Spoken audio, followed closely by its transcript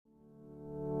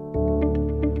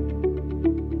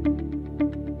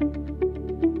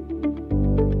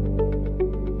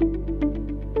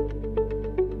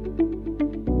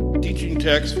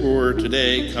text for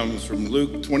today comes from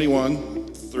Luke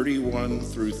 21:31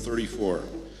 through 34.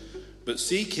 But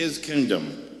seek his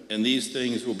kingdom, and these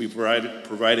things will be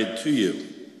provided to you.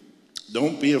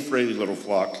 Don't be afraid, little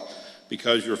flock,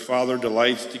 because your Father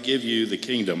delights to give you the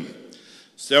kingdom.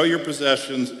 Sell your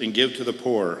possessions and give to the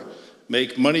poor.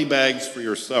 Make money bags for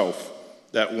yourself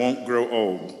that won't grow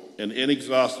old, an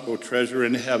inexhaustible treasure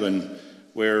in heaven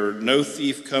where no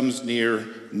thief comes near,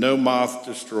 no moth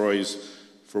destroys.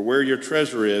 For where your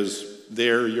treasure is,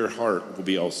 there your heart will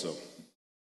be also.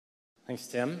 Thanks,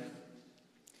 Tim.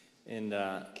 And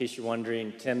in case you're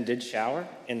wondering, Tim did shower.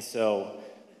 And so,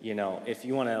 if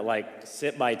you want to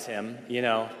sit by Tim,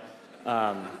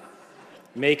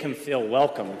 make him feel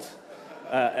welcomed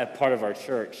at part of our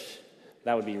church,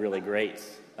 that would be really great.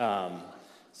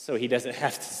 So he doesn't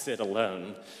have to sit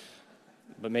alone.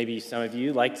 But maybe some of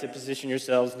you like to position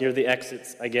yourselves near the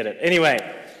exits. I get it. Anyway,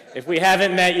 if we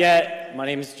haven't met yet, my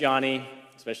name is Johnny,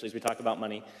 especially as we talk about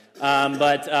money.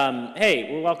 Hey,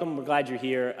 we're welcome. We're glad you're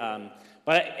here.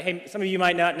 But hey, some of you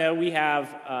might not know, we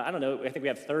have, I think we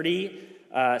have 30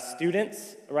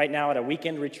 students right now at a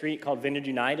weekend retreat called Vineyard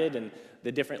United, and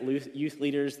the different youth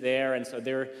leaders there, and so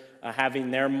they're having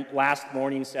their last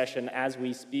morning session as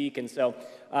we speak, and so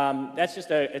that's just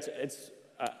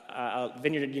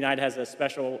Vineyard United has a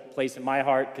special place in my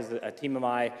heart because a team of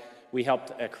mine, we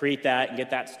helped create that and get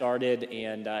that started,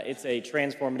 and it's a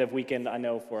transformative weekend, I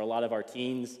know, for a lot of our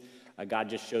teens. God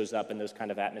just shows up in those kind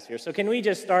of atmospheres. So can we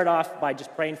just start off by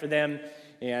just praying for them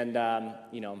and,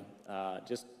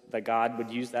 just that God would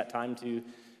use that time to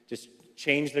just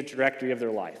change the trajectory of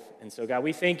their life. And so, God,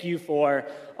 we thank you for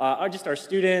our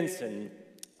students and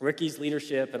Ricky's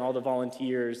leadership and all the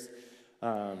volunteers,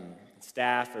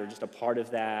 staff are just a part of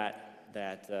that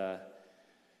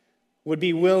would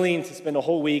be willing to spend a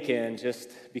whole weekend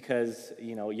just because,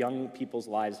 young people's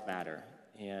lives matter.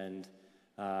 And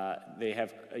they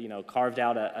have, carved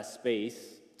out a space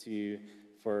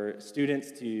for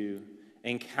students to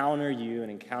encounter you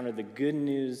and encounter the good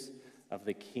news of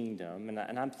the kingdom.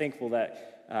 And I'm thankful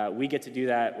that we get to do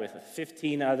that with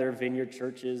 15 other Vineyard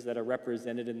churches that are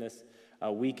represented in this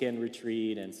weekend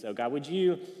retreat. And so, God, would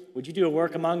you do a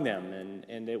work among them,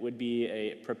 and it would be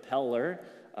a propeller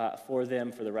for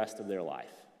them for the rest of their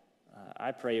life.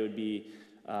 I pray it would be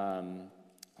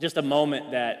just a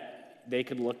moment that they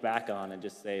could look back on and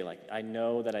just say, I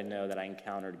know that I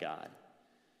encountered God.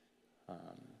 I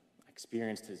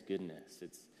experienced his goodness.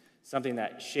 It's something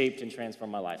that shaped and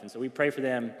transformed my life. And so we pray for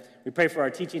them. We pray for our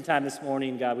teaching time this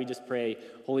morning. God, we just pray,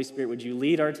 Holy Spirit, would you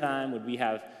lead our time? Would we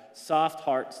have soft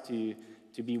hearts to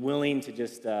be willing to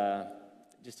just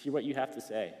hear what you have to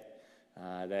say,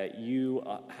 that you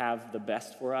have the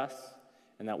best for us,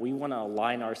 and that we want to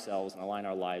align ourselves and align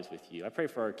our lives with you. I pray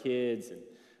for our kids and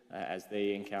as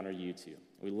they encounter you too.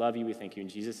 We love you. We thank you in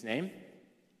Jesus' name.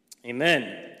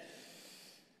 Amen.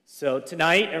 So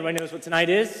tonight, everybody knows what tonight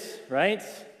is, right?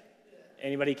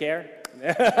 Anybody care?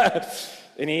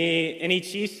 Any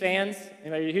Chiefs fans?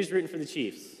 Anybody who's rooting for the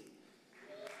Chiefs?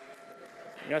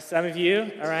 Some of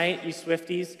you, all right, you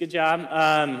Swifties, good job.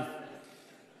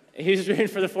 Who's rooting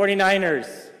for the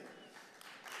 49ers?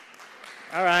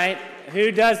 All right,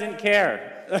 who doesn't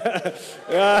care?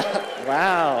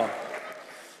 Wow.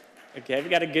 Okay, we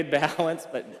got a good balance,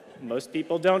 but most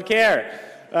people don't care.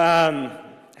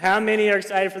 How many are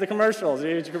excited for the commercials?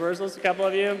 Huge commercials, a couple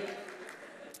of you?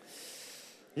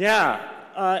 Yeah,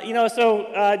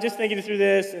 so just thinking through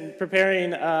this and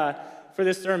preparing for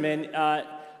this sermon, I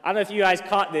don't know if you guys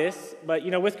caught this, but,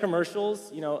 with commercials,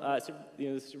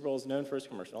 the Super Bowl is known for its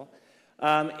commercial.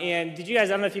 And did you guys,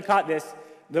 I don't know if you caught this,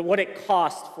 that what it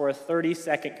cost for a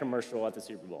 30-second commercial at the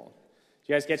Super Bowl? Did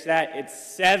you guys catch that? It's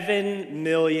 $7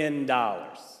 million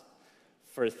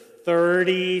for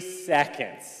 30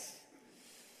 seconds.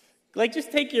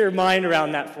 Just take your mind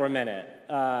around that for a minute.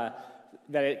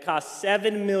 That it costs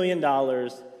 $7 million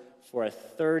for a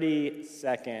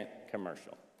 30-second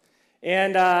commercial.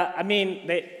 And I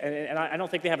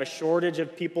don't think they have a shortage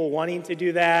of people wanting to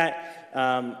do that.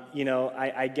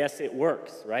 I guess it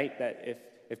works, right? That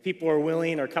if people are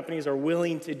willing or companies are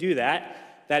willing to do that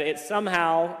it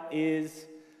somehow is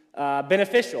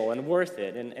beneficial and worth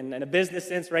it. And in a business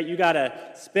sense, right, you got to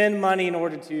spend money in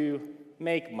order to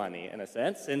make money, in a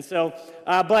sense. And so,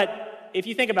 but if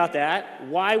you think about that,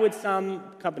 why would some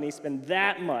companies spend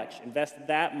that much, invest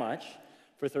that much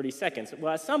for 30 seconds?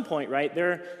 Well, at some point, right,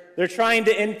 they're trying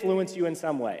to influence you in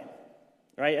some way,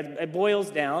 right? It boils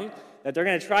down that they're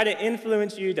going to try to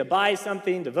influence you to buy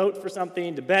something, to vote for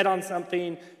something, to bet on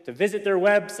something, to visit their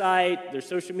website, their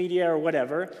social media, or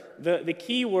whatever. The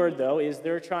key word, though, is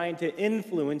they're trying to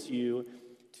influence you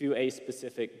to a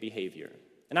specific behavior.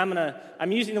 And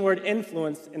I'm using the word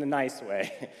influence in a nice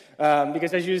way,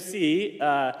 because as you see,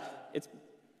 it's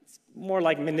more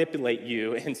like manipulate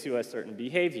you into a certain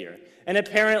behavior. And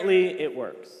apparently it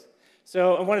works.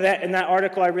 So in that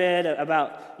article I read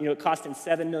about, it costing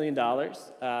 $7 million.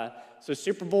 So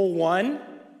Super Bowl I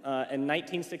in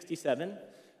 1967,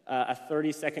 a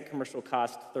 30-second commercial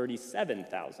cost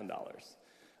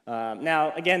 $37,000.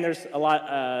 Now, again, there's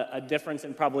a difference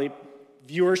in probably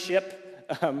viewership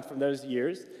from those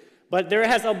years. But there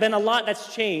has been a lot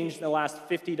that's changed in the last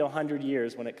 50 to 100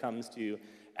 years when it comes to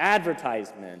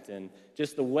advertisement and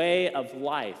just the way of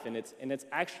life. And it's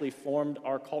actually formed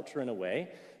our culture in a way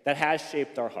that has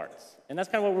shaped our hearts. And that's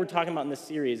kind of what we're talking about in this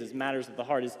series, is Matters of the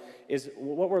Heart, is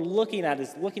what we're looking at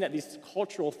is looking at these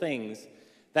cultural things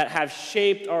that have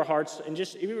shaped our hearts and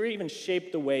just even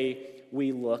shaped the way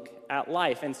we look at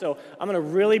life. And so I'm going to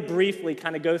really briefly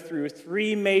kind of go through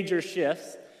 3 major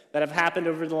shifts that have happened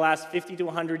over the last 50 to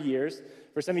 100 years.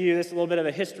 For some of you, this is a little bit of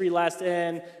a history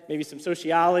lesson, maybe some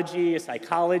sociology,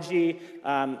 psychology.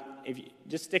 If you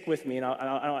just stick with me, and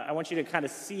I want you to kind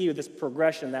of see this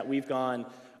progression that we've gone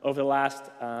over the last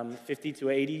 50 to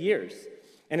 80 years.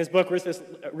 In his book,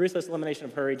 Ruthless Elimination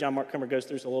of Hurry, John Mark Comer goes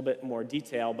through a little bit more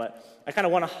detail, but I kind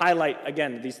of want to highlight,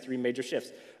 again, these 3 major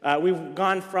shifts. We've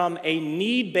gone from a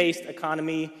need-based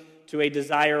economy to a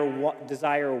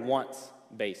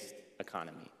desire-wants-based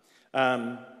economy.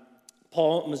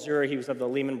 Paul Missouri, he was of the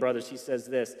Lehman Brothers, he says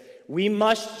this: "We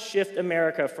must shift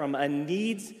America from a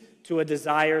needs to a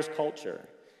desires culture.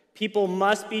 People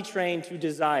must be trained to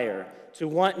desire, to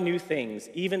want new things,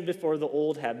 even before the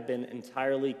old have been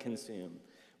entirely consumed.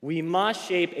 We must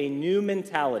shape a new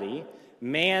mentality.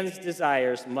 Man's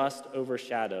desires must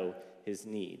overshadow his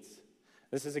needs."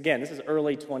 This is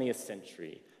early 20th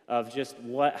century of just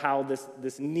how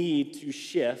this need to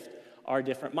shift our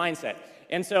different mindset.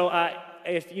 And so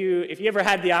if you ever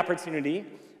had the opportunity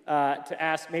to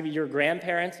ask maybe your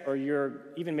grandparents or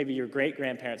even maybe your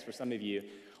great-grandparents for some of you,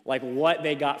 like what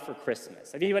they got for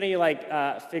Christmas. Have anybody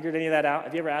figured any of that out?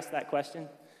 Have you ever asked that question?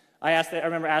 I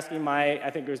remember asking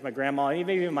I think it was my grandma, and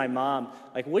maybe even my mom,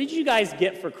 like, what did you guys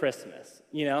get for Christmas?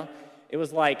 It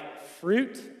was like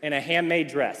fruit and a handmade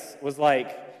dress was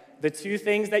like the 2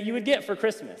 things that you would get for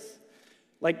Christmas.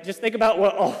 Like, just think about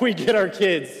what all we get our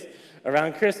kids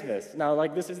around Christmas. Now,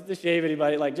 this isn't to shave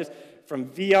anybody, just from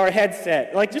VR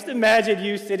headset. Just imagine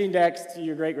you sitting next to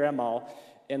your great-grandma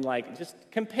and just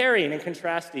comparing and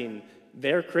contrasting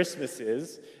their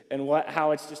Christmases and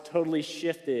how it's just totally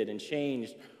shifted and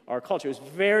changed our culture. It was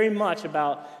very much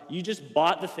about you just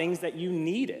bought the things that you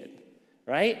needed,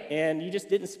 right? And you just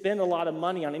didn't spend a lot of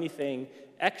money on anything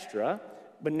extra.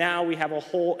 But now we have a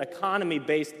whole economy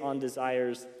based on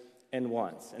desires and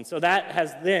wants. And so that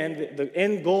has then, the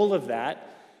end goal of that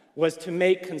was to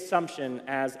make consumption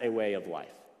as a way of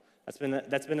life. That's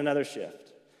been another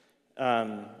shift.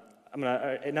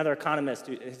 Another economist,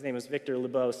 his name is Victor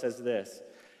Lebeau, says this: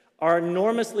 "Our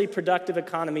enormously productive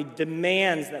economy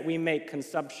demands that we make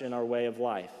consumption our way of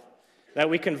life, that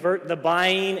we convert the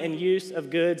buying and use of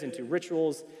goods into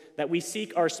rituals, that we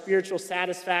seek our spiritual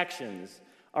satisfactions,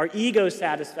 our ego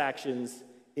satisfactions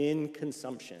in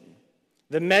consumption.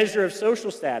 The measure of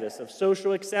social status, of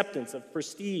social acceptance, of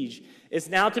prestige is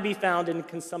now to be found in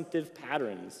consumptive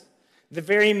patterns. The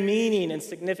very meaning and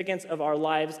significance of our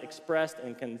lives expressed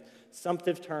in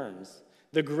consumptive terms.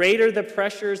 The greater the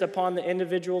pressures upon the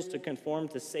individuals to conform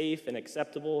to safe and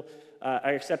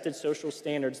accepted social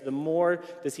standards, the more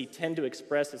does he tend to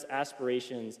express his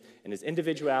aspirations and his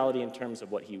individuality in terms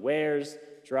of what he wears,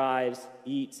 drives,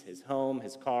 eats, his home,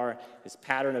 his car, his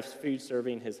pattern of food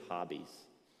serving, his hobbies."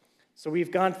 So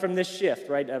we've gone from this shift,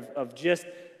 right, of just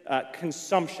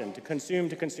consumption, to consume,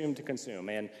 to consume, to consume.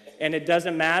 And it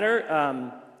doesn't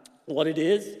matter what it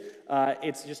is,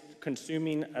 it's just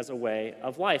consuming as a way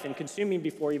of life, and consuming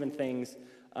before even things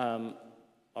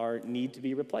need to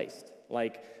be replaced.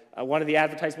 One of the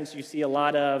advertisements you see a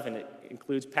lot of, and it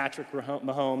includes Patrick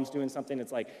Mahomes doing something,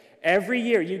 it's like, every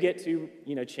year you get to,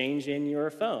 change in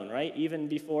your phone, right? Even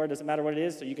before, it doesn't matter what it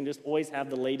is, so you can just always have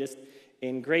the latest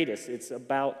and greatest. It's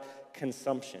about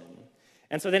consumption.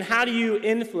 And so then how do you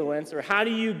influence, or how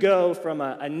do you go from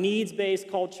a needs-based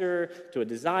culture to a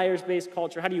desires-based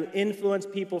culture? How do you influence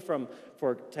people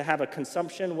to have a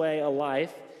consumption way of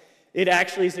life? It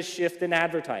actually is a shift in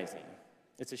advertising.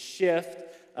 It's a shift.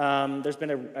 There's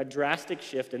been a drastic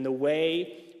shift in the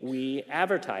way we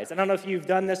advertise. I don't know if you've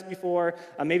done this before.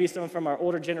 Maybe someone from our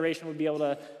older generation would be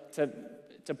able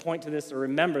to point to this or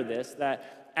remember this,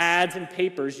 that ads and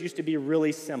papers used to be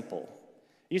really simple.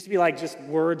 It used to be just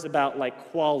words about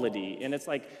quality, and it's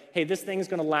like, hey, this thing's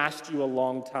going to last you a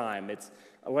long time. It's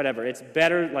whatever. It's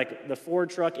better, like the Ford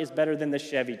truck is better than the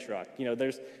Chevy truck.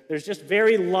 There's just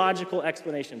very logical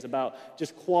explanations about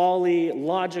just quality,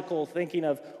 logical thinking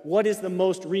of what is the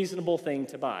most reasonable thing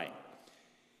to buy.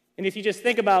 And if you just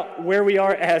think about where we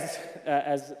are as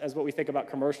what we think about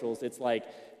commercials, it's like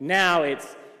now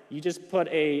you just put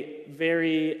a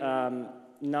very, how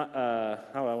do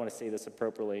I want to say this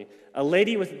appropriately? A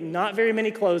lady with not very many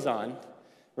clothes on,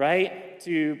 right,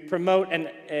 to promote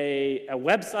a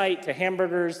website to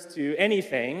hamburgers to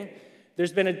anything.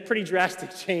 There's been a pretty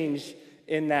drastic change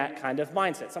in that kind of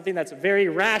mindset. Something that's very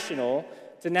rational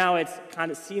to now it's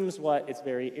kind of seems it's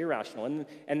very irrational.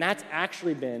 And that's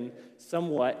actually been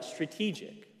somewhat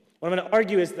strategic. What I'm going to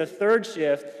argue is the third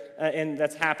shift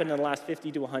that's happened in the last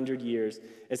 50 to 100 years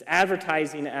is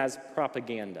advertising as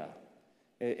propaganda.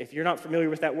 If you're not familiar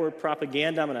with that word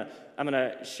propaganda, I'm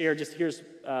gonna share just here's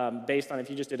based on if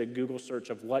you just did a Google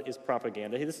search of what is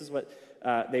propaganda. This is what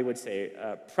they would say.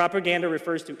 Propaganda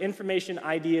refers to information,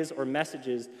 ideas, or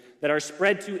messages that are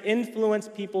spread to influence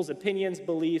people's opinions,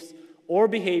 beliefs, or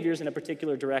behaviors in a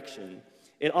particular direction.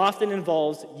 It often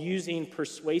involves using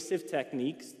persuasive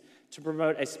techniques to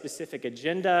promote a specific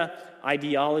agenda,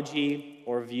 ideology,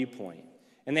 or viewpoint.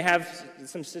 And they have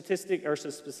some statistic or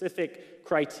some specific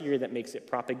criteria that makes it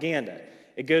propaganda.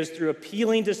 It goes through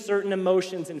appealing to certain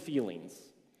emotions and feelings,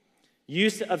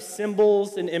 use of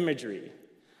symbols and imagery,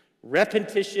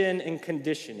 repetition and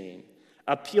conditioning,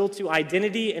 appeal to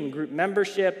identity and group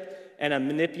membership, and a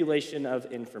manipulation of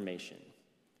information.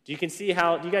 Do you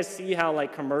guys see how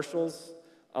like commercials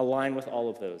align with all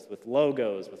of those, with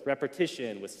logos, with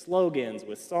repetition, with slogans,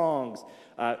 with songs,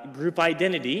 group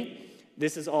identity?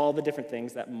 This is all the different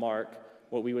things that mark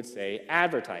what we would say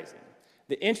advertising.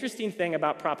 The interesting thing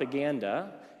about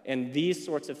propaganda and these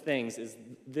sorts of things is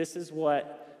this is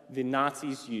what the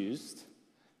Nazis used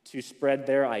to spread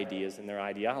their ideas and their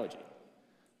ideology.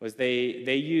 Was they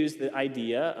used the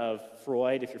idea of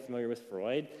Freud, if you're familiar with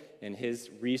Freud, and his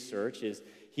research is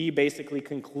he basically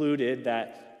concluded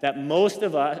that most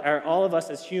of us, or all of us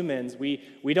as humans,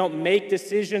 we don't make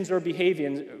decisions or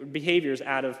behaviors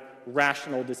out of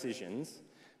rational decisions.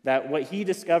 That what he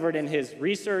discovered in his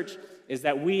research is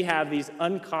that we have these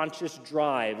unconscious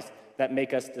drives that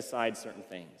make us decide certain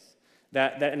things.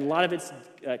 And a lot of it's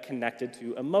connected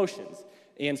to emotions.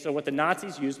 And so what the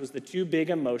Nazis used was the two big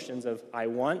emotions of I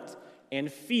want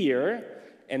and fear,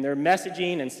 and their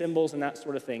messaging and symbols and that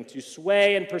sort of thing to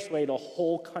sway and persuade a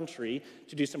whole country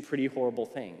to do some pretty horrible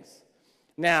things.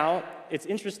 Now, it's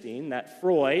interesting that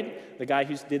Freud, the guy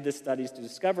who did the studies to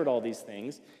discover all these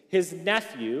things, his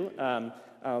nephew,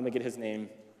 let me get his name.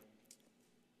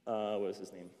 What was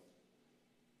his name?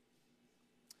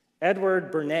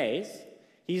 Edward Bernays.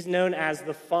 He's known as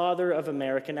the father of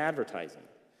American advertising.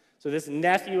 So this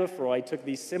nephew of Freud took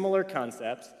these similar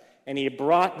concepts and he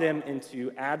brought them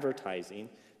into advertising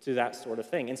to that sort of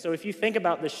thing. And so if you think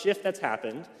about the shift that's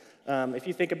happened, if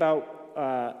you think about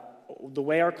the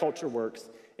way our culture works,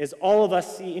 is all of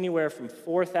us see anywhere from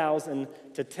 4,000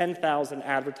 to 10,000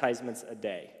 advertisements a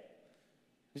day.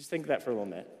 Just think of that for a little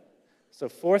minute. So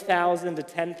 4,000 to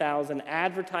 10,000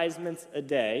 advertisements a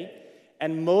day,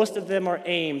 and most of them are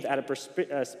aimed at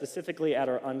specifically at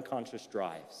our unconscious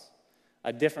drives,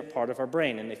 a different part of our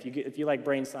brain. And if you like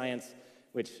brain science,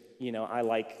 which I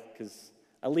like because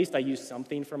at least I used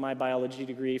something for my biology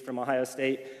degree from Ohio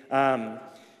State.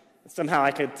 Somehow I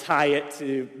could tie it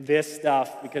to this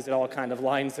stuff because it all kind of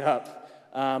lines up.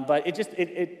 But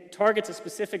it targets a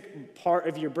specific part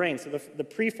of your brain. So the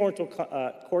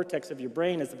prefrontal cortex of your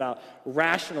brain is about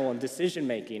rational and decision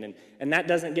making, and that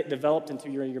doesn't get developed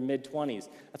until you're in your mid-20s.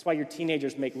 That's why your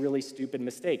teenagers make really stupid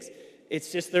mistakes.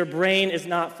 It's just their brain is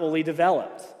not fully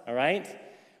developed, all right?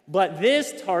 But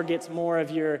this targets more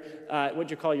of your, what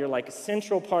you call your like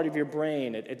central part of your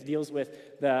brain. It deals with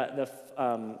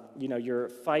your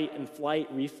fight and flight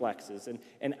reflexes.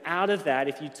 And out of that,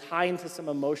 if you tie into some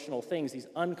emotional things, these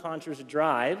unconscious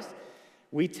drives,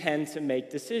 we tend to make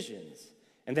decisions.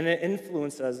 And then it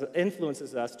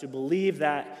influences us to believe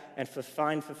that and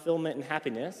find fulfillment and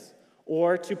happiness,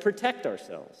 or to protect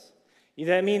ourselves.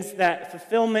 That means that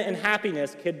fulfillment and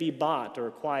happiness could be bought or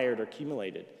acquired or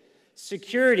accumulated.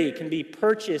 Security can be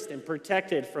purchased and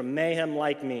protected from mayhem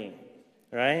like me,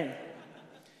 right?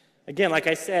 Again, like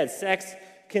I said, sex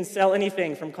can sell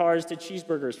anything from cars to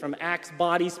cheeseburgers, from Axe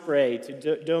body spray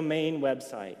to domain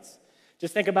websites.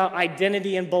 Just think about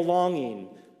identity and belonging.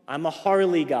 I'm a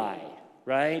Harley guy,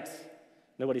 right?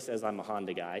 Nobody says I'm a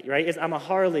Honda guy, right? I'm a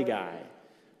Harley guy.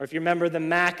 Or if you remember the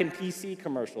Mac and PC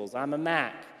commercials, I'm a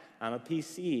Mac, I'm a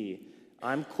PC,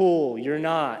 I'm cool, you're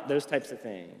not, those types of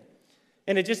things.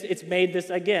 And it's made this,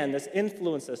 again, this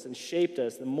influenced us and shaped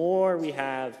us. The more we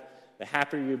have, the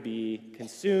happier you'll be.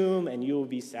 Consume and you will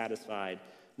be satisfied.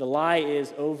 The lie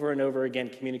is over and over again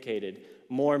communicated.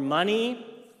 More money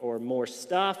or more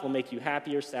stuff will make you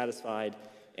happier, satisfied,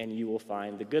 and you will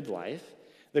find the good life.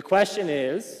 The question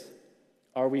is,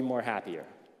 are we more happier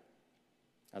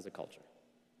as a culture?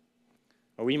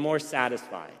 Are we more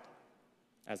satisfied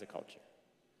as a culture?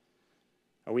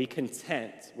 Are we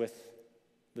content with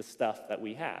the stuff that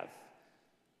we have?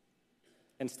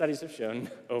 And studies have shown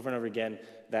over and over again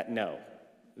that no,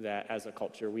 that as a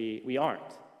culture we aren't.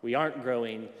 We aren't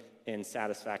growing in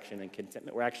satisfaction and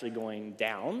contentment. We're actually going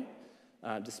down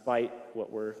despite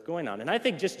what we're going on. And I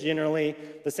think just generally,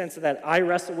 the sense that I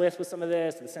wrestle with some of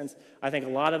this, the sense I think a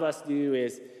lot of us do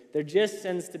is there just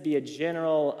tends to be a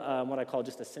general, what I call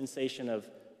just a sensation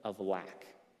of lack.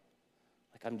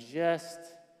 Like I'm just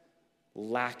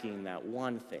lacking that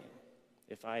one thing.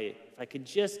 If I could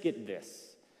just get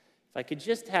this, if I could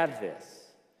just have this.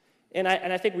 And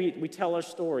I think we tell our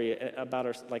story about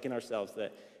in ourselves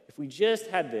that if we just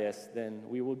had this, then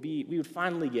we would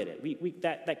finally get it.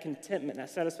 That contentment, that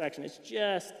satisfaction, it's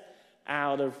just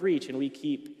out of reach, and we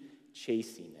keep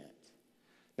chasing it.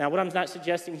 Now, what I'm not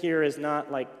suggesting here is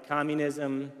not like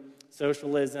communism,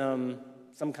 socialism,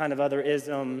 some kind of other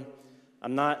ism.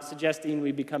 I'm not suggesting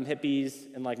we become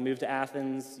hippies and like move to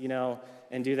Athens,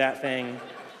 and do that thing.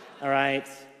 All right.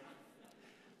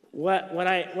 What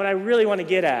I really want to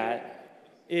get at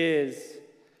is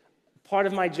part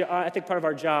of my job. I think part of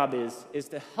our job is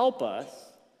to help us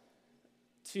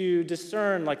to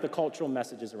discern like the cultural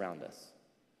messages around us.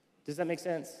 Does that make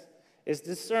sense? Is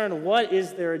discern what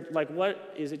is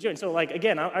it doing? So like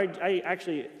again, I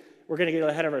actually we're going to get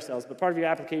ahead of ourselves, but part of your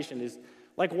application is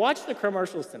like watch the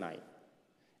commercials tonight,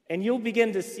 and you'll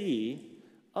begin to see,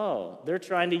 oh, they're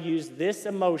trying to use this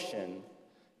emotion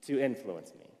to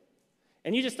influence me.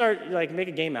 And you just start, make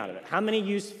a game out of it. How many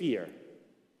use fear?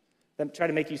 That try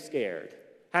to make you scared.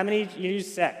 How many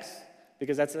use sex?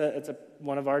 Because that's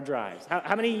one of our drives.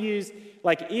 How many use,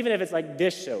 even if it's like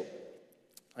dish soap?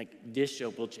 Like, dish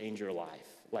soap will change your life.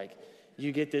 Like,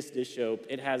 you get this dish soap,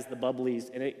 it has the bubblies,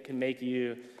 and it can make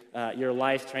you, your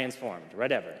life transformed,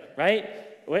 whatever,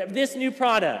 right? This new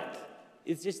product,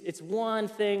 it's one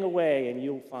thing away, and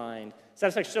you'll find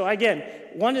satisfaction. So again,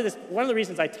 one of the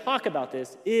reasons I talk about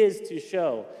this is to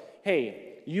show,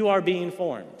 hey, you are being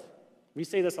formed. We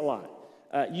say this a lot.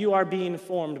 You are being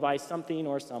formed by something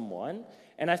or someone.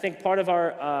 And I think part of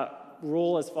our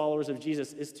role as followers of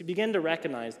Jesus is to begin to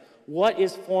recognize what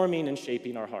is forming and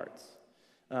shaping our hearts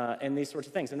and these sorts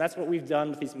of things. And that's what we've done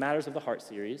with these Matters of the Heart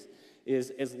series,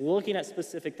 is looking at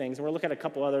specific things. And we'll look at a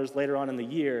couple others later on in the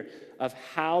year of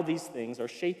how these things are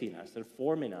shaping us and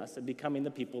forming us and becoming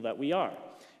the people that we are.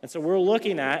 And so we're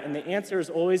looking at, and the answer is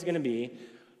always going to be,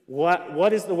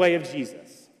 what is the way of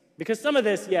Jesus? Because some of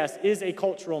this, yes, is a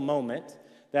cultural moment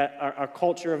that our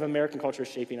culture of American culture is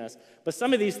shaping us. But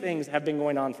some of these things have been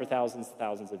going on for thousands and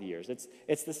thousands of years.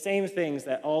 It's the same things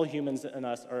that all humans in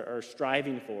us are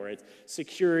striving for. It's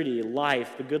security,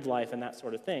 life, the good life, and that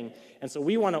sort of thing. And so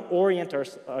we want to orient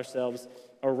ourselves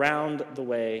around the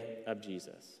way of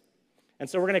Jesus. And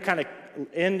so we're going to kind of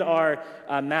end our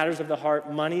Matters of the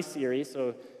Heart Money series.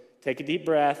 So take a deep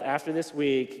breath. After this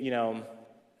week,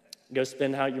 go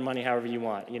spend your money however you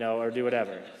want, or do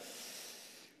whatever.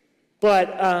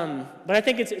 But I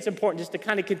think it's important just to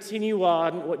kind of continue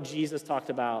on what Jesus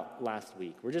talked about last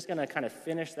week. We're just going to kind of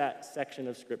finish that section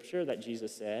of Scripture that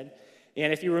Jesus said.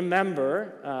 And if you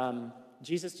remember,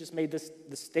 Jesus just made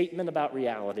the statement about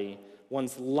reality.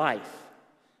 One's life,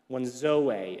 one's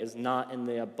Zoe, is not in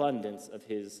the abundance of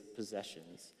his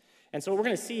possessions. And so what we're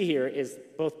going to see here is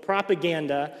both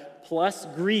propaganda plus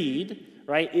greed,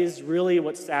 right, is really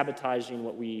what's sabotaging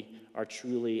what we are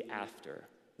truly after,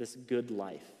 this good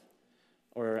life.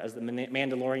 Or as the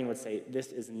Mandalorian would say, this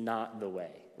is not the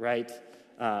way, right?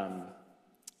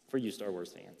 For you Star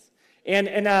Wars fans.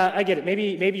 And I get it.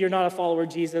 Maybe you're not a follower of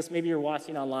Jesus. Maybe you're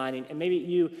watching online, and maybe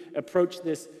you approach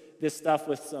this stuff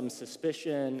with some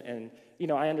suspicion, and,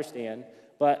 I understand.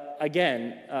 But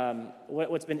again,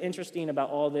 what's been interesting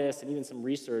about all this, and even some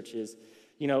research, is,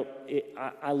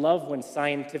 I love when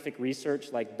scientific research,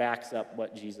 backs up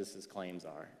what Jesus' claims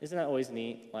are. Isn't that always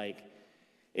neat?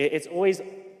 It's always...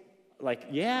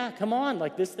 yeah, come on,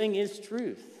 this thing is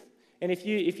truth. And if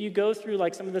you go through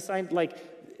some of the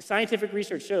scientific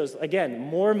research shows, again,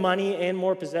 more money and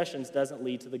more possessions doesn't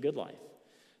lead to the good life.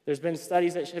 There's been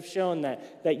studies that have shown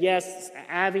that yes,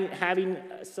 having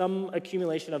some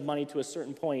accumulation of money to a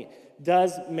certain point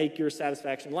does make your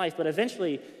satisfaction life, but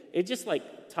eventually it just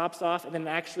tops off and then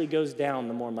actually goes down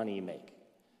the more money you make.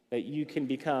 that you can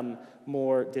become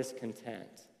more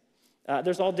discontent.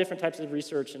 There's all different types of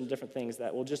research and different things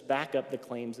that will just back up the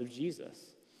claims of Jesus.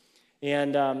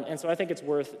 And so I think it's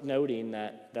worth noting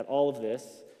that all of this,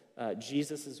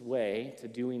 Jesus' way to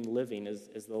doing living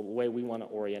is the way we want to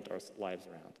orient our lives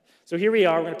around. So here we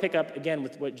are. We're going to pick up again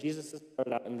with what Jesus has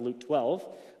started out in Luke 12,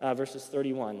 verses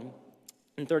 31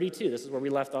 and 32. This is where we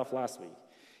left off last week.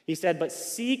 He said, "But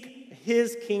seek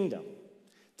his kingdom,"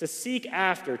 to seek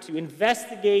after, to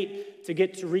investigate, to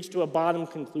get to reach to a bottom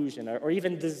conclusion, or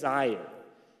even desire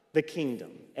the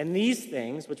kingdom. And these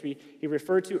things, which he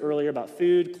referred to earlier about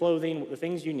food, clothing, the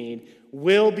things you need,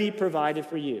 will be provided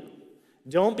for you.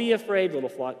 Don't be afraid, little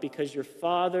flock, because your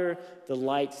Father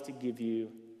delights to give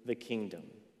you the kingdom.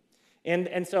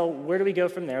 And so where do we go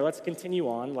from there? Let's continue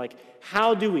on. Like,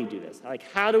 how do we do this? Like,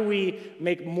 how do we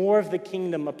make more of the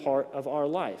kingdom a part of our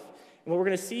life? And what we're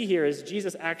going to see here is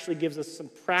Jesus actually gives us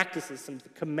some practices, some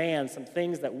commands, some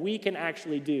things that we can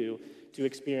actually do to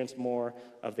experience more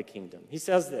of the kingdom. He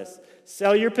says this: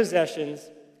 "Sell your possessions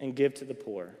and give to the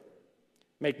poor.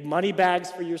 Make money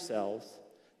bags for yourselves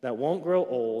that won't grow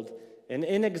old, an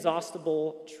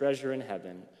inexhaustible treasure in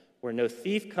heaven, where no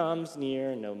thief comes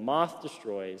near, no moth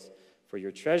destroys, for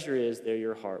your treasure is, there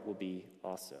your heart will be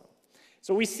also."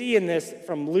 So we see in this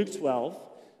from Luke 12,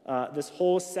 this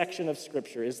whole section of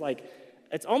Scripture is like,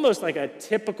 it's almost like a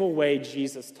typical way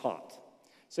Jesus taught.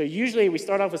 So usually we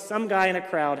start off with some guy in a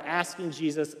crowd asking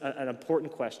Jesus an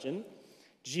important question.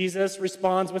 Jesus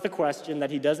responds with a question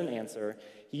that he doesn't answer.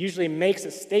 He usually makes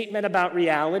a statement about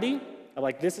reality,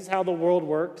 like this is how the world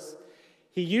works.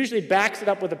 He usually backs it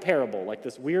up with a parable, like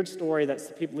this weird story that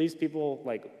leaves people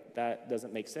like, that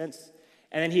doesn't make sense.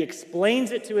 And then he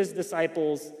explains it to his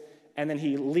disciples, and then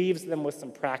he leaves them with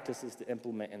some practices to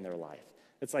implement in their life.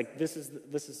 It's like this is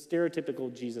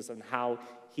stereotypical Jesus and how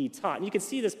he taught. And you can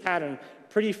see this pattern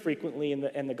pretty frequently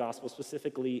in the gospel,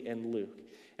 specifically in Luke.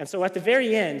 And so at the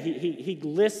very end, he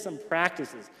lists some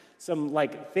practices, some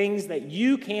like things that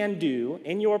you can do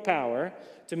in your power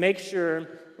to make sure,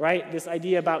 right, this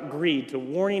idea about greed, to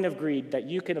warning of greed, that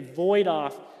you can avoid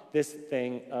off this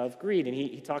thing of greed. And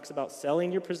he talks about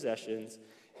selling your possessions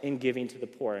and giving to the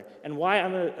poor. And why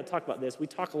I'm going to talk about this, we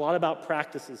talk a lot about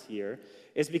practices here,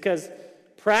 is because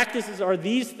practices are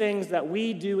these things that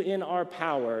we do in our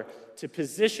power to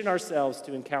position ourselves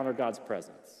to encounter God's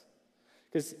presence.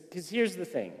 Because here's the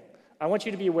thing. I want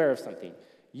you to be aware of something.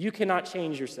 You cannot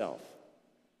change yourself.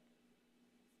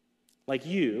 Like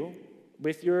you,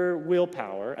 with your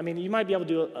willpower, I mean, you might be able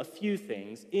to do a few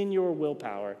things in your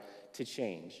willpower to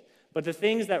change. But the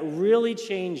things that really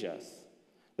change us,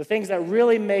 the things that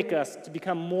really make us to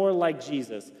become more like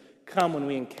Jesus, come when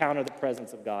we encounter the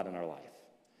presence of God in our life.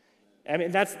 I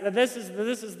mean, this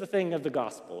is the thing of the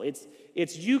gospel.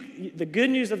 It's you. The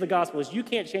good news of the gospel is you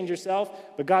can't change yourself,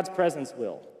 but God's presence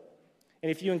will.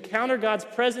 And if you encounter God's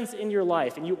presence in your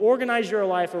life and you organize your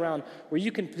life around where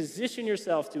you can position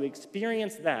yourself to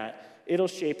experience that, it'll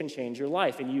shape and change your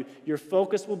life. And your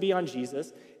focus will be on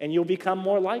Jesus, and you'll become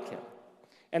more like him.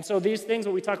 And so these things,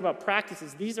 when we talk about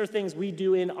practices, these are things we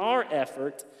do in our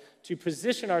effort to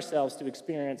position ourselves to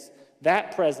experience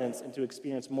that presence and to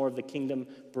experience more of the kingdom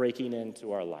breaking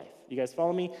into our life. You guys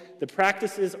follow me? The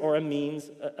practices are a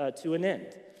means to an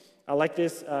end. I like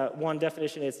this one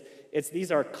definition.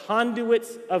 These are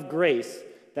conduits of grace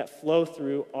that flow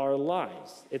through our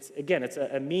lives. It's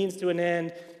a means to an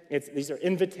end. These are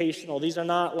invitational. These are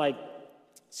not like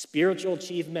spiritual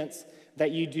achievements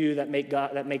that you do that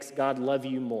makes God love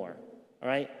you more. All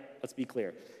right? Let's be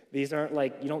clear. These aren't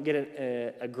like, you don't get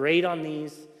a grade on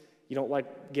these. You don't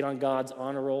like get on God's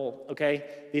honor roll, okay?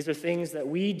 These are things that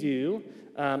we do,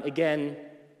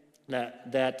 that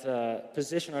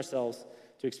position ourselves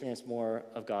to experience more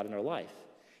of God in our life.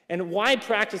 And why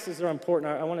practices are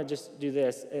important, I want to just do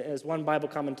this. As one Bible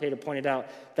commentator pointed out,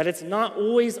 that it's not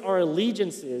always our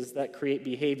allegiances that create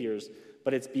behaviors,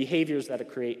 but it's behaviors that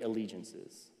create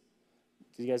allegiances.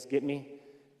 Do you guys get me?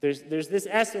 There's this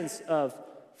essence of,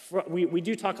 we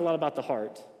do talk a lot about the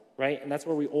heart, right? And that's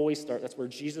where we always start. That's where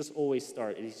Jesus always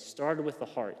started. He started with the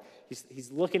heart.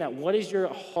 He's looking at what is your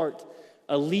heart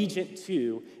allegiant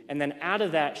to, and then out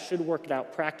of that should work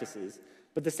out practices.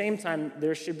 But at the same time,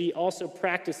 there should be also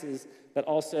practices that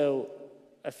also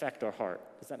affect our heart.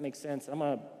 Does that make sense? I'm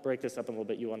going to break this up a little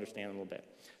bit. You understand a little bit.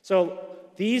 So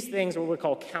these things are what we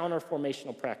call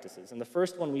counter-formational practices. And the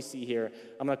first one we see here,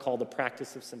 I'm going to call the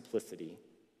practice of simplicity.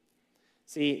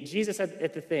 See, Jesus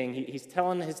at the thing, he's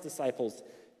telling his disciples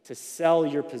to sell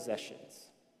your possessions.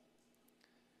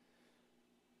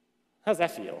 How's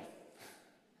that feel?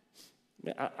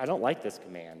 I don't like this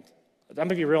command. I'm going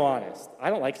to be real honest. I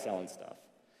don't like selling stuff.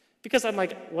 Because I'm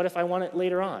like, what if I want it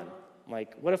later on?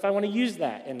 Like, what if I want to use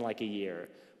that in like a year?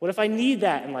 What if I need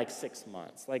that in like 6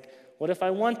 months? Like, what if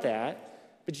I want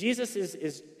that? But Jesus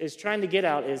is trying to get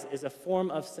out is a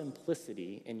form of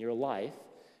simplicity in your life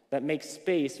that makes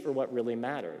space for what really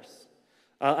matters.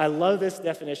 I love this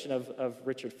definition of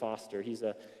Richard Foster. He's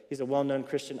a well-known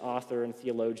Christian author and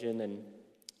theologian, and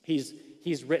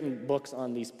he's written books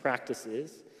on these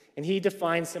practices, and he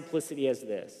defines simplicity as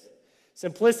this.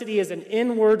 Simplicity is an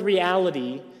inward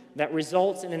reality that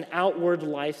results in an outward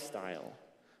lifestyle.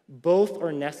 Both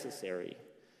are necessary.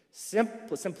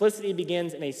 Simplicity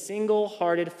begins in a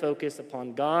single-hearted focus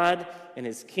upon God and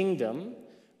his kingdom,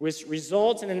 which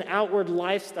results in an outward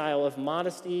lifestyle of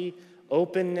modesty,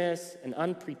 openness, and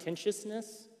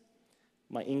unpretentiousness.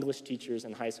 My English teachers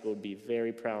in high school would be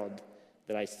very proud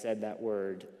that I said that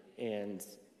word and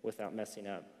without messing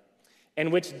up.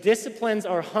 And which disciplines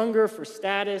our hunger for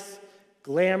status,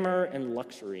 glamour, and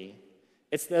luxury.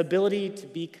 It's the ability to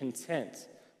be content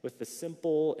with the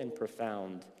simple and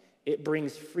profound. It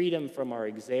brings freedom from our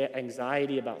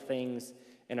anxiety about things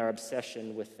and our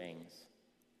obsession with things.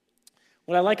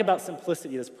 What I like about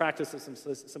simplicity, this practice of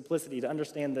simplicity, to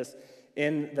understand this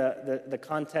in the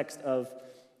context of,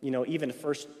 even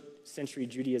first century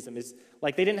Judaism, is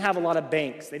like they didn't have a lot of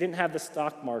banks. They didn't have the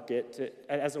stock market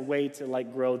as a way to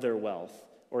like grow their wealth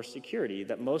or security,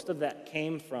 that most of that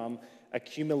came from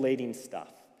accumulating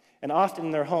stuff. And often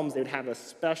in their homes, they would have a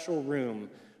special room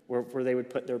where they would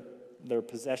put their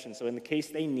possessions. So in the case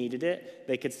they needed it,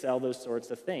 they could sell those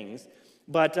sorts of things.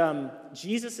 But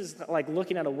Jesus is like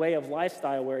looking at a way of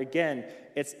lifestyle where, again,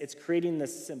 it's creating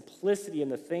this simplicity in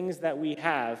the things that we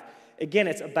have. Again,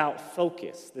 it's about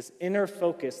focus, this inner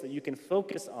focus that you can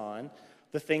focus on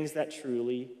the things that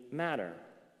truly matter.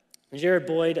 Jared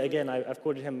Boyd, again, I've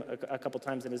quoted him a couple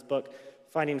times in his book,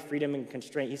 Finding Freedom in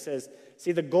Constraint. He says,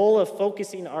 see, the goal of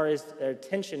focusing our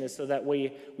attention is so that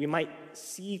we might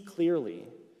see clearly.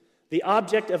 The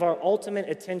object of our ultimate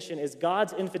attention is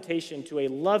God's invitation to a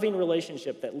loving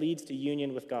relationship that leads to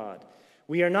union with God.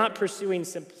 We are not pursuing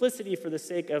simplicity for the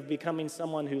sake of becoming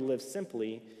someone who lives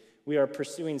simply. We are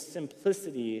pursuing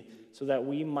simplicity so that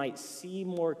we might see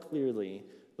more clearly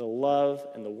the love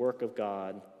and the work of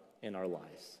God in our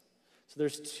lives. So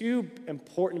there's two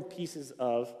important pieces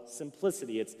of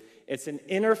simplicity. It's an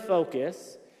inner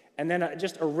focus, and then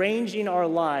just arranging our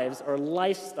lives, our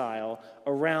lifestyle,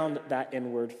 around that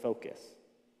inward focus.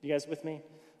 You guys with me?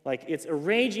 Like, it's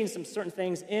arranging some certain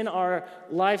things in our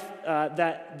life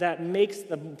that makes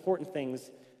the important things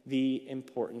the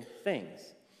important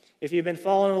things. If you've been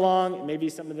following along, maybe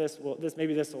some of this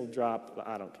will drop, but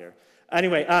I don't care.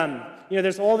 Anyway,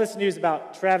 there's all this news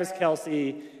about Travis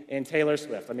Kelce and Taylor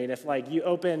Swift. I mean, if like you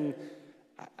open,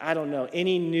 I don't know,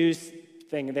 any news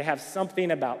thing, they have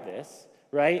something about this,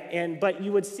 right? But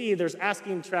you would see there's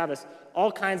asking Travis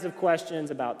all kinds of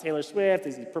questions about Taylor Swift.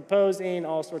 Is he proposing?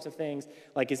 All sorts of things.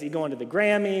 Like, is he going to the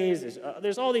Grammys?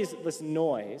 There's all this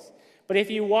noise. But if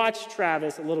you watch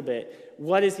Travis a little bit,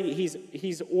 what is he?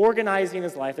 He's organizing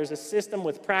his life. There's a system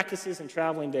with practices and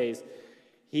traveling days.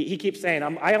 He keeps saying,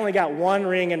 I only got one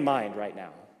ring in mind right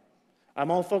now. I'm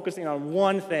all focusing on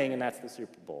one thing, and that's the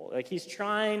Super Bowl. Like, he's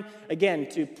trying, again,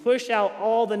 to push out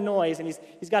all the noise, and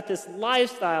he's got this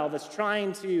lifestyle that's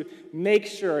trying to make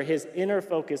sure his inner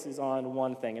focus is on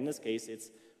one thing. In this case, it's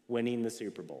winning the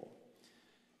Super Bowl.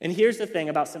 And here's the thing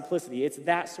about simplicity. It's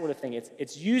that sort of thing.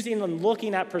 It's using and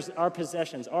looking at our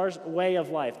possessions, our way of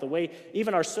life, the way,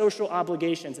 even our social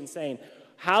obligations, and saying,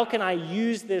 how can I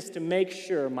use this to make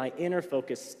sure my inner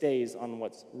focus stays on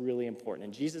what's really important?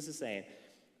 And Jesus is saying,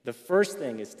 the first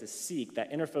thing is to seek.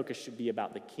 That inner focus should be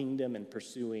about the kingdom and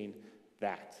pursuing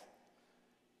that.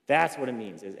 That's what it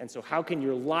means. And so how can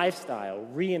your lifestyle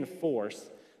reinforce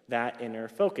that inner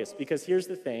focus? Because here's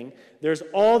the thing. There's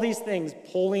all these things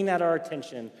pulling at our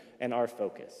attention and our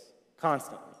focus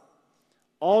constantly.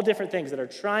 All different things that are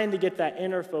trying to get that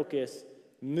inner focus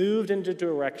moved into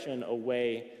direction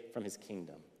away from his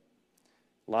kingdom.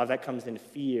 A lot of that comes in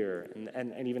fear,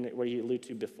 and even what you alluded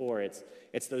to before, it's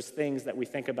those things that we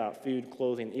think about, food,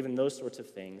 clothing, even those sorts of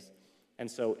things. And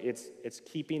so it's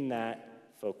keeping that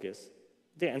focus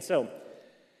there. And so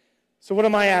what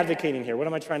am I advocating here? What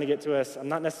am I trying to get to us? I'm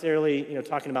not necessarily,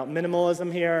 talking about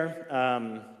minimalism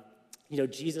here.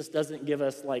 Jesus doesn't give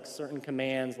us like certain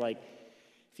commands, like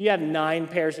if you have 9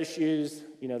 pairs of shoes,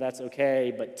 that's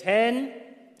okay, but 10,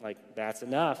 like that's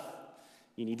enough.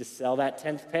 You need to sell that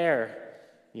 10th pair.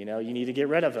 You need to get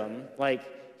rid of them. Like,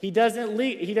 he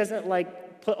doesn't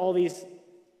like put all these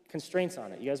constraints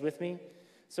on it. You guys with me?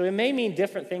 So it may mean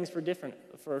different things for different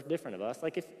of us.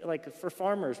 Like for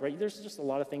farmers, right? There's just a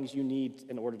lot of things you need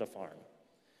in order to farm.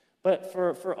 But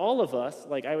for all of us,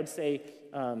 like I would say,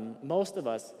 most of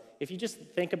us, if you just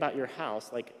think about your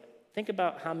house, like think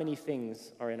about how many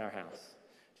things are in our house.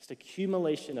 Just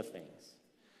accumulation of things.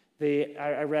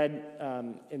 I read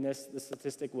in this, the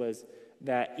statistic was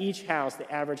that each house,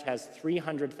 the average has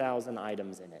 300,000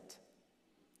 items in it,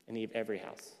 in every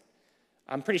house.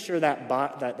 I'm pretty sure that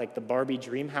like the Barbie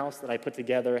dream house that I put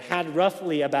together had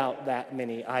roughly about that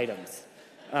many items.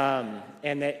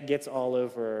 And that gets all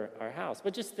over our house.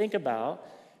 But just think about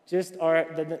just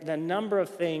the number of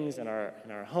things in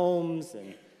our homes,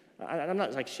 and I'm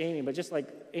not like shaming, but just like,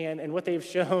 and what they've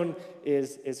shown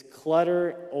is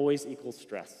clutter always equals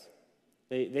stress.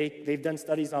 They've done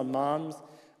studies on moms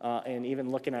and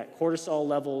even looking at cortisol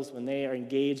levels when they are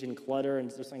engaged in clutter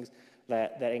and those things,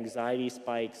 that anxiety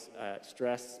spikes,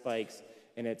 stress spikes,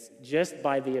 and it's just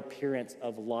by the appearance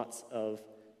of lots of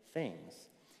things.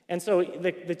 And so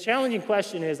the challenging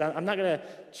question is, I'm not going to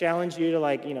challenge you to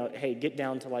like, hey, get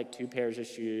down to like 2 pairs of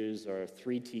shoes or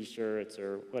 3 T-shirts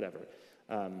or whatever.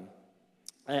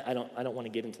 I don't want to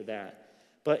get into that.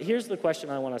 But here's the question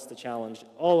I want us to challenge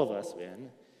all of us in,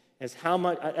 is how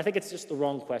much, I think it's just the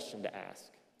wrong question to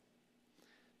ask.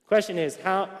 The question is,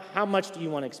 how much do you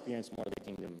want to experience more of the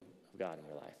kingdom of God in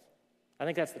your life? I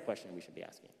think that's the question we should be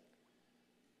asking.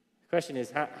 The question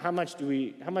is, how much do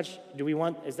we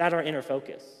want, is that our inner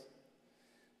focus?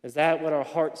 Is that what our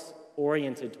heart's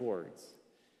oriented towards?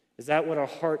 Is that what our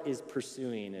heart is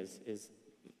pursuing, is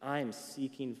I'm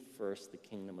seeking first the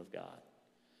kingdom of God?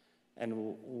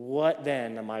 And what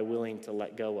then am I willing to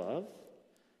let go of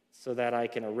so that I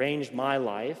can arrange my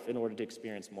life in order to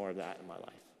experience more of that in my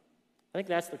life? I think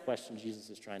that's the question Jesus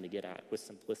is trying to get at with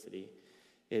simplicity,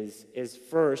 is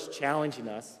first challenging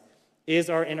us, is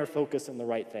our inner focus in the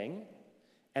right thing?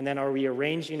 And then are we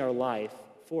arranging our life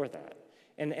for that?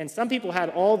 And some people had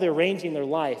all the arranging their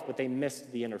life, but they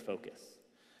missed the inner focus.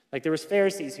 Like there was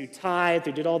Pharisees who tithed,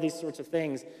 who did all these sorts of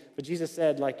things, but Jesus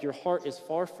said, like, your heart is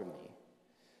far from me.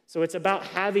 So it's about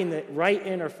having the right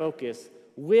inner focus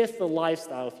with the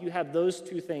lifestyle. If you have those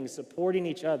two things supporting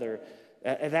each other,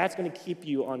 that's going to keep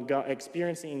you on God,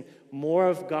 experiencing more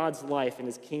of God's life and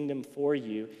his kingdom for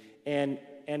you. And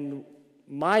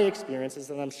my experience is,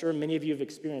 and I'm sure many of you have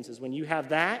experienced, is when you have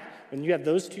that, when you have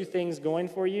those two things going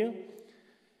for you,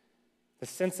 the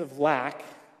sense of lack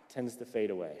tends to fade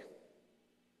away.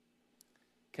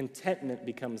 Contentment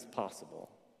becomes possible.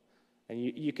 And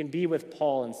you can be with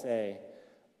Paul and say,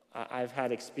 I've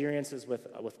had experiences with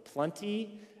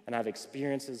plenty, and I've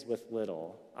experiences with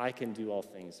little. I can do all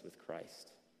things with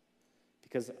Christ.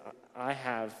 Because I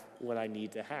have what I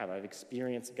need to have. I've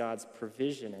experienced God's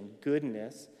provision and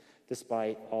goodness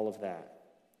despite all of that.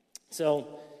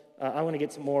 So I want to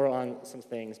get some more on some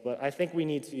things, but I think we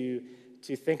need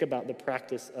to think about the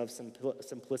practice of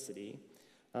simplicity.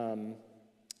 And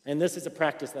this is a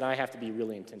practice that I have to be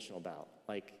really intentional about.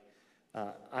 Like,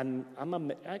 I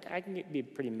can be a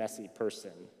pretty messy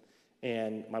person,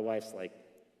 and my wife's like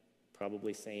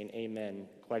probably saying amen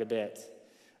quite a bit.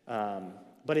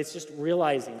 But it's just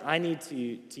realizing I need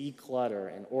to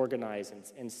declutter and organize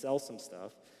and sell some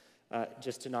stuff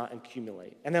just to not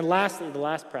accumulate. And then lastly, the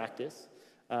last practice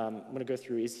I'm going to go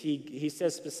through is he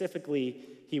says specifically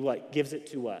he gives it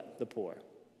to what? The poor.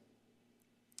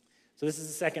 So this is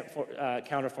the second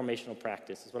counterformational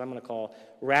practice. Is what I'm going to call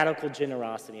radical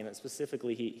generosity, and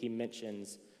specifically he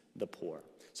mentions the poor.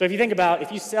 So if you think about,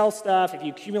 if you sell stuff, if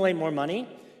you accumulate more money,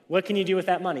 what can you do with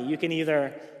that money? You can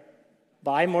either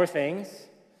buy more things,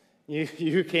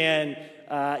 you can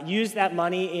use that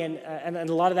money, and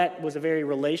a lot of that was a very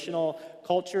relational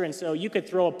culture, and so you could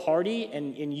throw a party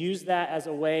and use that as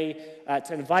a way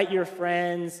to invite your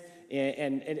friends.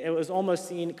 And it was almost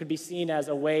could be seen as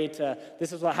a way to,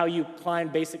 this is how you climb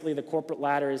basically the corporate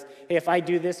ladder is, hey, if I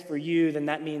do this for you, then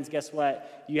that means, guess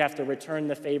what? You have to return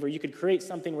the favor. You could create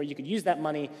something where you could use that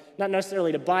money, not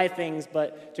necessarily to buy things,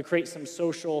 but to create some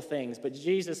social things. But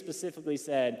Jesus specifically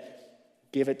said,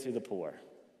 give it to the poor.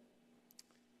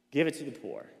 Give it to the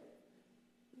poor.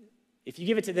 If you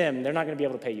give it to them, they're not going to be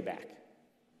able to pay you back.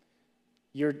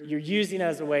 You're using it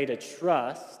as a way to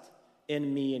trust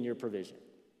in me and your provision.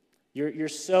 You're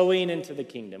sowing into the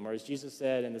kingdom, or as Jesus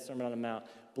said in the Sermon on the Mount,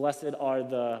 blessed are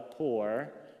the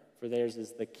poor, for theirs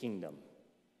is the kingdom.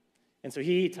 And so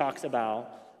he talks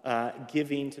about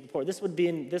giving to the poor. This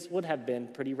would have been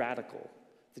pretty radical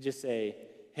to just say,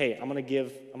 hey, I'm going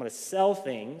to sell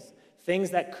things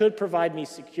that could provide me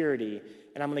security,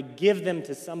 and I'm going to give them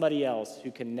to somebody else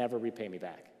who can never repay me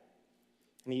back.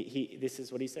 And this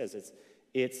is what he says.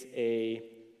 It's a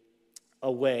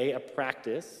way, a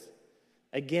practice,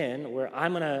 again, where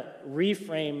I'm going to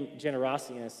reframe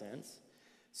generosity in a sense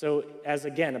So as,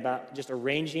 again, about just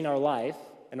arranging our life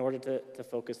in order to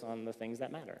focus on the things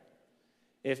that matter.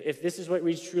 If this is what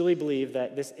we truly believe,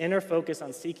 that this inner focus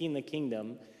on seeking the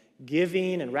kingdom,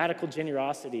 giving and radical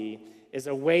generosity is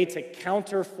a way to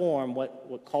counterform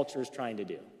what culture is trying to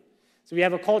do. So we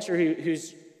have a culture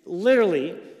who's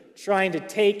literally trying to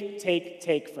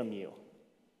take from you.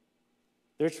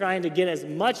 They're trying to get as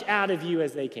much out of you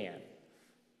as they can,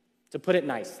 to put it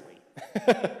nicely.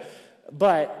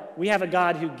 But we have a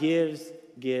God who gives.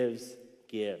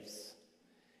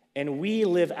 And we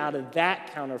live out of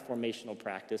that counterformational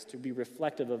practice to be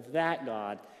reflective of that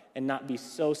God and not be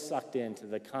so sucked into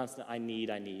the constant I need.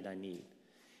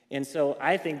 And so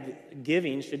I think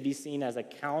giving should be seen as a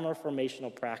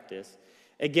counterformational practice,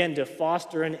 again, to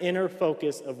foster an inner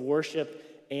focus of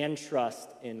worship and trust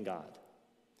in God,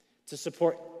 to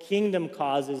support kingdom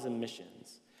causes and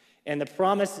missions. And the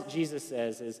promise that Jesus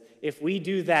says is if we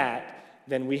do that,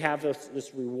 then we have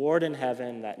this reward in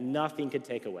heaven that nothing could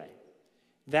take away.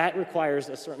 That requires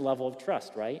a certain level of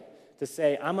trust, right? To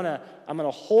say, I'm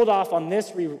gonna hold off on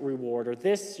this reward or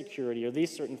this security or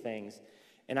these certain things,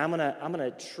 and I'm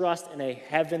gonna trust in a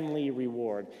heavenly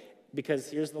reward. Because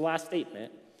here's the last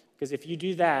statement. Because if you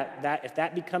do that, if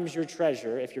that becomes your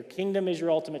treasure, if your kingdom is your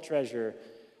ultimate treasure,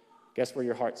 guess where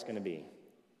your heart's gonna be?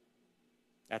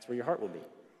 That's where your heart will be.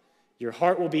 Your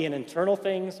heart will be in eternal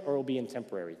things or it will be in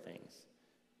temporary things.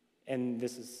 And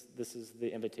this is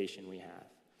the invitation we have.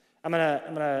 I'm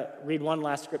gonna read one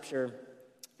last scripture,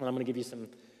 and I'm gonna give you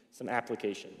some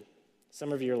application.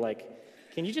 Some of you are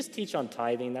like, can you just teach on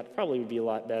tithing? That probably would be a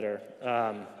lot better.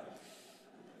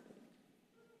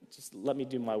 Just let me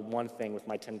do my one thing with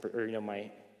my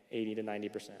my 80 to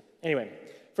 90%. Anyway,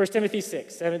 1 Timothy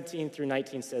 6, 17 through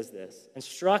 19 says this: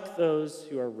 instruct those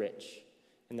who are rich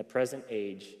in the present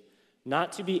age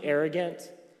not to be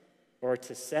arrogant or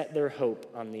to set their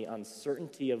hope on the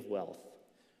uncertainty of wealth.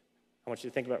 I want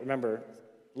you to think about, remember,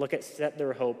 look at set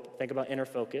their hope, think about inner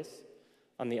focus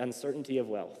on the uncertainty of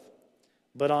wealth,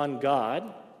 but on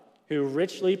God, who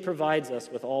richly provides us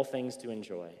with all things to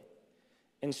enjoy.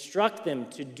 Instruct them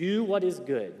to do what is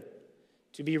good,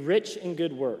 to be rich in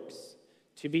good works,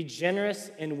 to be generous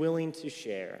and willing to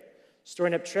share,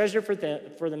 storing up treasure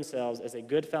for themselves as a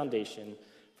good foundation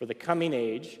for the coming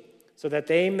age, so that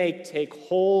they may take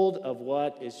hold of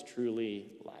what is truly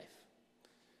life.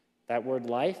 That word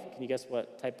life, can you guess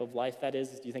what type of life that is?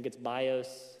 Do you think it's bios?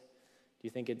 Do you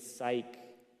think it's psych?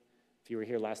 If you were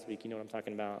here last week, you know what I'm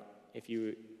talking about.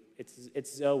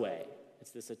 It's Zoe.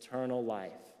 It's this eternal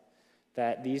life.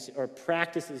 That these are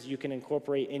practices you can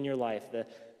incorporate in your life.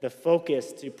 The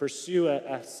focus to pursue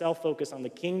a self-focus on the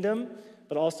kingdom,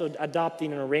 but also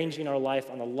adopting and arranging our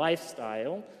life on a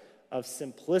lifestyle of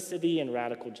simplicity and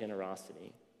radical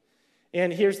generosity.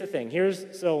 And here's the thing. Here's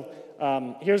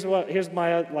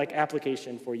my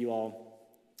application for you all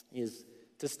is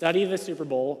to study the Super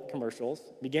Bowl commercials,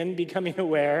 begin becoming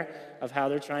aware of how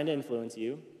they're trying to influence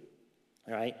you.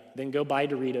 All right, then go buy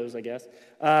Doritos, I guess.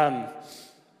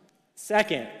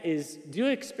 Second is do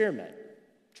an experiment.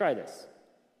 Try this.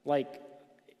 Do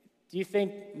you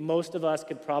think most of us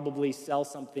could probably sell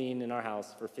something in our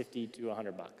house for $50 to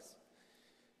 $100?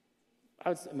 I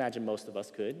would imagine most of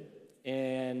us could,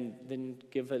 and then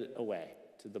give it away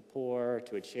to the poor,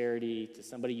 to a charity, to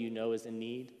somebody you know is in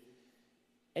need,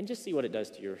 and just see what it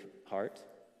does to your heart.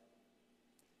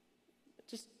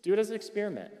 Just do it as an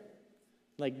experiment.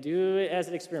 Do it as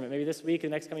an experiment. Maybe this week, the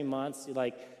next coming months,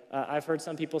 I've heard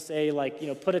some people say,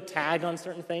 put a tag on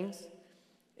certain things,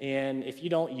 and if you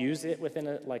don't use it within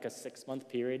a 6-month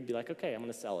period, be like, okay, I'm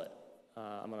going to sell it.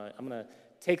 I'm gonna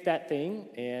take that thing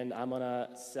and I'm gonna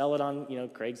sell it on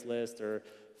Craigslist or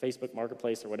Facebook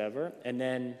Marketplace or whatever, and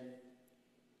then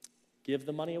give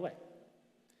the money away.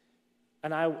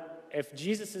 And if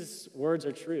Jesus' words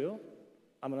are true,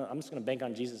 I'm just gonna bank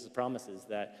on Jesus' promises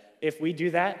that if we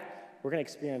do that, we're gonna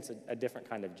experience a different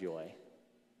kind of joy.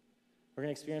 We're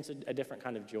gonna experience a different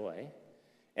kind of joy.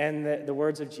 And the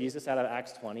words of Jesus out of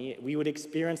Acts 20, we would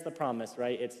experience the promise,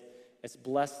 right? It's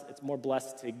more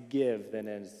blessed to give than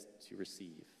it is to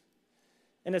receive.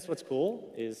 And that's what's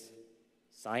cool is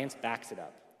science backs it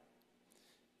up.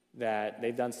 That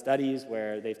they've done studies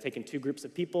where they've taken 2 groups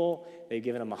of people, they've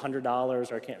given them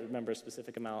 $100, or I can't remember a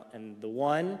specific amount, and the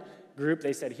one group,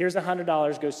 they said, here's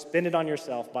 $100, go spend it on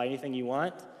yourself, buy anything you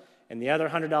want, and the other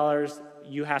 $100,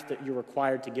 you're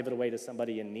required to give it away to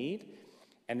somebody in need,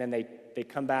 and then they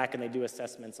come back and they do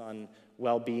assessments on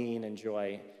well-being and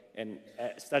joy. And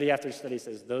study after study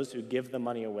says those who give the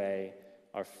money away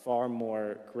are far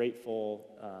more grateful,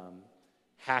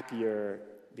 happier,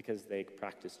 because they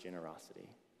practice generosity.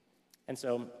 And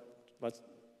so let's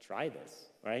try this,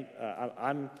 right?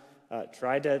 I'm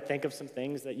try to think of some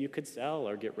things that you could sell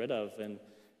or get rid of, and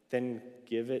then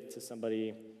give it to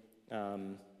somebody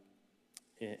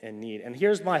in need. And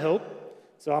here's my hope.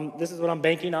 So this is what I'm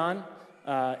banking on,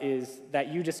 is that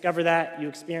you discover that, you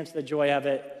experience the joy of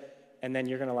it, and then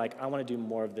you're going to I want to do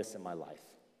more of this in my life.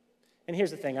 And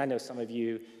here's the thing. I know some of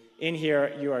you in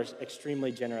here, you are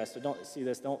extremely generous. So don't see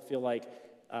this. Don't feel like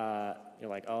you're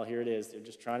like, oh, here it is. They're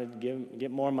just trying to get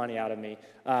more money out of me.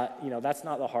 That's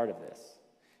not the heart of this.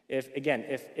 If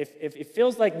it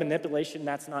feels like manipulation,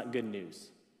 that's not good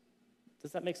news.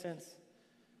 Does that make sense?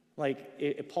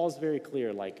 Paul's very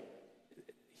clear.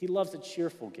 He loves a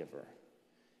cheerful giver.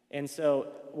 And so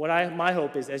my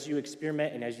hope is as you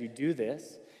experiment and as you do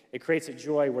this, it creates a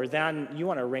joy where then you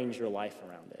want to arrange your life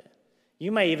around it.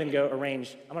 You may even I'm going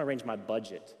to arrange my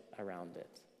budget around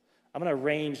it. I'm going to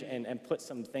arrange and put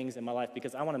some things in my life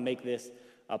because I want to make this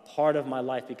a part of my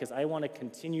life because I want to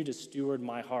continue to steward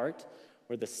my heart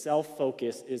where the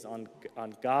self-focus is on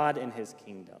God and his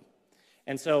kingdom.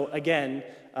 And so, again,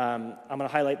 I'm going to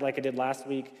highlight like I did last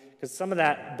week because some of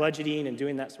that budgeting and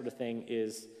doing that sort of thing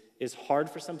is hard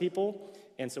for some people.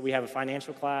 And so we have a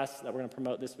financial class that we're going to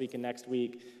promote this week and next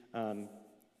week.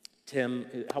 Tim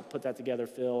helped put that together,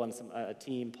 Phil and a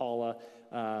team, Paula.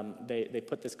 They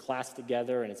put this class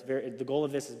together, and the goal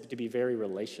of this is to be very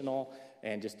relational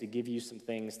and just to give you some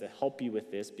things to help you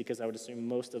with this because I would assume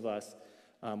most of us,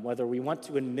 whether we want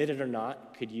to admit it or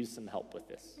not, could use some help with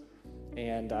this.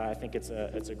 And I think it's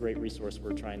a great resource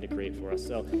we're trying to create for us.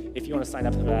 So if you want to sign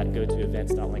up for that, go to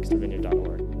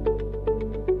events.lancastervineyard.org.